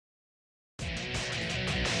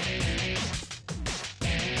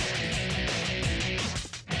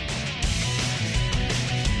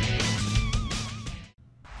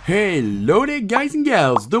Hello there guys and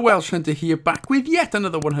gals, the Welsh Hunter here, back with yet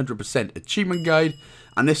another 100% achievement guide,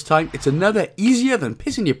 and this time it's another easier than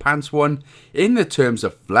pissing your pants one in the terms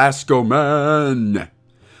of Flaskoman,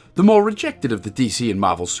 the more rejected of the DC and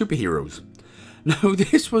Marvel superheroes. Now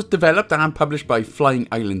this was developed and published by Flying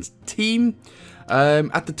Islands team.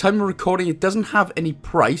 At the time of recording it doesn't have any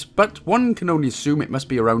price, but one can only assume it must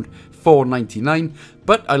be around $4.99,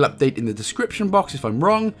 but I'll update in the description box if I'm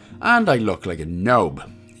wrong and I look like a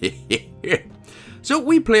knob. So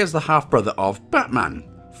we play as the half-brother of Batman,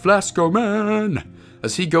 Flaskoman,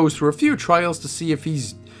 as he goes through a few trials to see if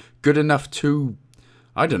he's good enough to,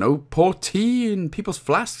 I don't know, pour tea in people's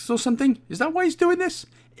flasks or something? Is that why he's doing this?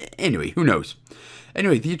 Anyway, who knows?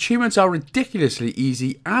 Anyway, the achievements are ridiculously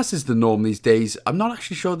easy, as is the norm these days. I'm not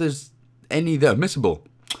actually sure there's any that are missable,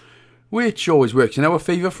 which always works in our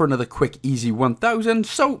favour for another quick, easy 1000.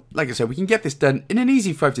 So, like I said, we can get this done in an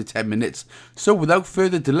easy 5 to 10 minutes. So, without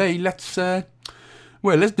further delay, let's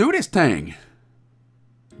do this thing.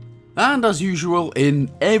 And as usual,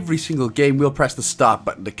 in every single game, we'll press the start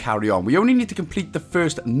button to carry on. We only need to complete the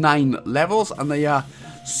first 9 levels, and they are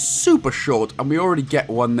super short, and we already get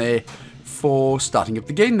one there for starting up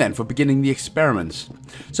the game then, for beginning the experiments.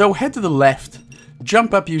 So, head to the left.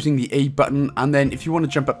 Jump up using the A button, and then if you want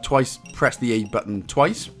to jump up twice, press the A button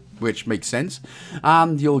twice, which makes sense.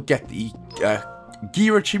 And you'll get the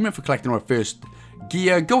gear achievement for collecting our first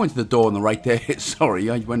gear. Go into the door on the right there.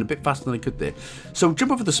 Sorry, I went a bit faster than I could there. So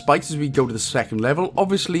jump over the spikes as we go to the second level.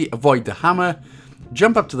 Obviously, avoid the hammer.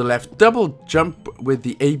 Jump up to the left, double jump with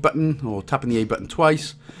the A button, or tapping the A button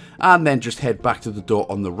twice, and then just head back to the door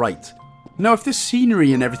on the right. Now, if this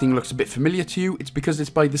scenery and everything looks a bit familiar to you, it's because it's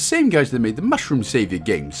by the same guys that made the Mushroom Savior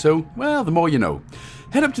game, so, well, the more you know.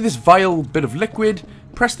 Head up to this vial bit of liquid,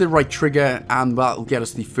 press the right trigger, and that'll get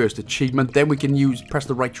us the first achievement. Then we can press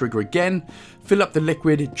the right trigger again, fill up the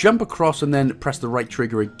liquid, jump across, and then press the right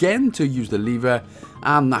trigger again to use the lever,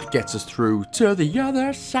 and that gets us through to the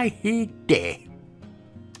other side there.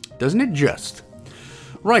 Doesn't it just?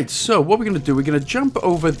 Right, so what we're going to do, we're going to jump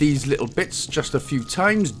over these little bits just a few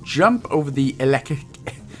times. Jump over the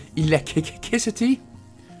electricity.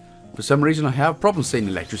 For some reason I have problems saying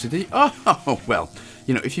electricity. Oh, well,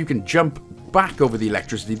 you know, if you can jump back over the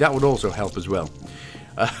electricity, that would also help as well.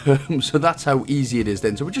 So that's how easy it is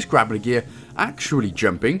then. So we're just grabbing a gear, actually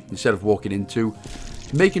jumping, instead of walking into,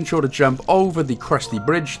 making sure to jump over the crusty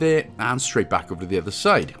bridge there, and straight back over to the other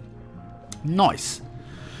side. Nice.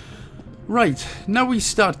 Right, now we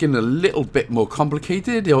start getting a little bit more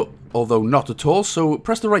complicated, although not at all. So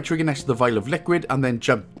press the right trigger next to the vial of liquid and then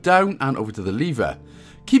jump down and over to the lever.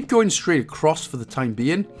 Keep going straight across for the time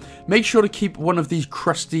being. Make sure to keep one of these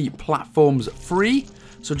crusty platforms free.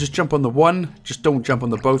 So just jump on the one, just don't jump on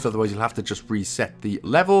the both, otherwise you'll have to just reset the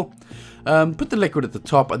level. Put the liquid at the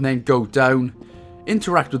top and then go down.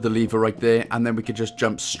 Interact with the lever right there, and then we can just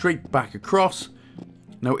jump straight back across.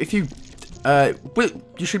 Now if you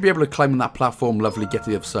you should be able to climb on that platform, lovely, get to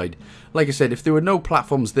the other side. Like I said, if there were no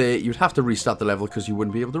platforms there, you'd have to restart the level because you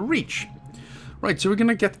wouldn't be able to reach. Right, so we're going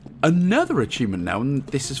to get another achievement now, and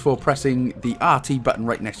this is for pressing the RT button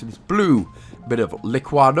right next to this blue bit of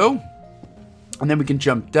liquado. And then we can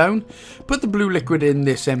jump down, put the blue liquid in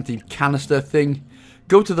this empty canister thing,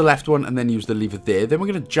 go to the left one, and then use the lever there. Then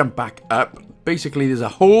we're going to jump back up. Basically, there's a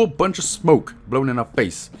whole bunch of smoke blowing in our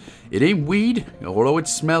face. It ain't weed, although it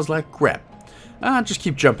smells like crap. And just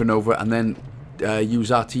keep jumping over and then use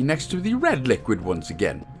RT next to the red liquid once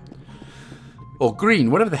again. Or green,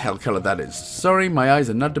 whatever the hell colour that is. Sorry, my eyes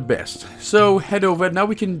are not the best. So head over. Now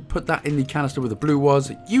we can put that in the canister where the blue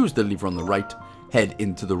was. Use the lever on the right. Head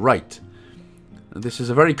into the right. This is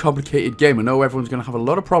a very complicated game. I know everyone's going to have a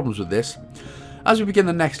lot of problems with this. As we begin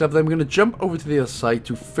the next level, then we're going to jump over to the other side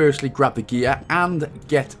to firstly grab the gear and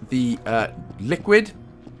get the liquid.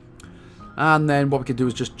 And then what we can do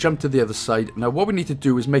is just jump to the other side. Now what we need to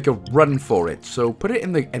do is make a run for it. So put it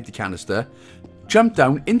in the empty canister, jump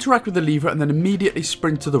down, interact with the lever, and then immediately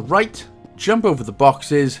sprint to the right, jump over the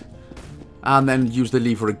boxes, and then use the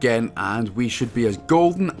lever again, and we should be as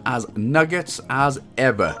golden as nuggets as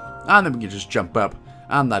ever. And then we can just jump up,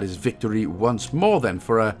 and that is victory once more then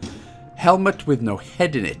for a helmet with no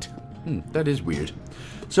head in it. That is weird.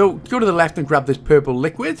 So go to the left and grab this purple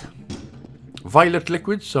liquid. Violet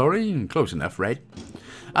liquid, sorry, close enough, red.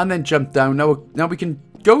 And then jump down. Now we can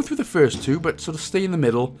go through the first two, but sort of stay in the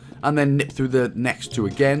middle, and then nip through the next two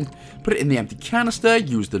again. Put it in the empty canister,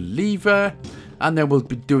 use the lever, and then we'll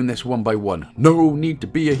be doing this one by one. No need to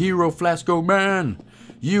be a hero, Flaskoman.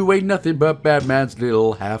 You ain't nothing but Batman's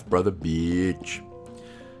little half-brother bitch.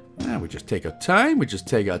 And we just take our time,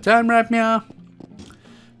 right now.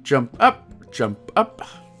 Jump up,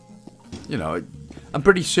 you know, I'm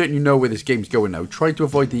pretty certain you know where this game's going now. Try to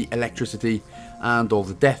avoid the electricity and all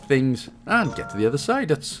the death things, and get to the other side.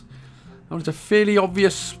 That was a fairly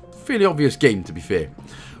obvious game, to be fair.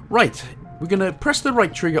 Right, we're going to press the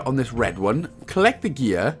right trigger on this red one, collect the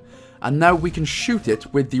gear, and now we can shoot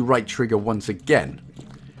it with the right trigger once again.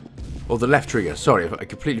 Or the left trigger, sorry, I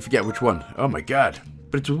completely forget which one. Oh my god.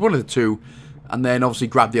 But it's one of the two, and then obviously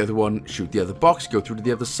grab the other one, shoot the other box, go through to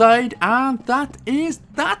the other side, and that is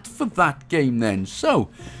that for that game then. So,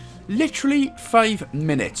 literally 5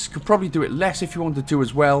 minutes. Could probably do it less if you wanted to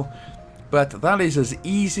as well. But that is as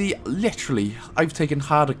easy, literally, I've taken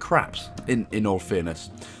harder craps, in all fairness.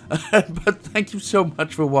 But thank you so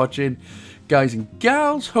much for watching, guys and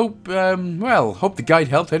gals. Hope the guide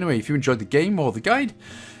helped anyway. If you enjoyed the game or the guide,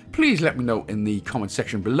 please let me know in the comment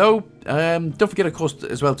section below. Don't forget, of course,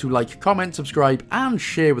 as well to like, comment, subscribe, and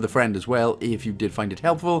share with a friend as well if you did find it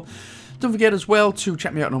helpful. Don't forget as well to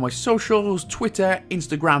check me out on all my socials, Twitter,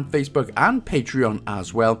 Instagram, Facebook, and Patreon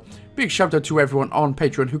as well. Big shout out to everyone on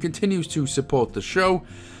Patreon who continues to support the show.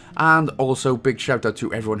 And also big shout out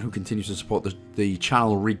to everyone who continues to support the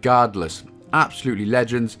channel regardless. Absolutely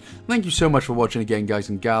legends. Thank you so much for watching again, guys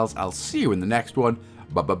and gals. I'll see you in the next one.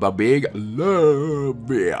 Big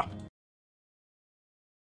love. Yeah.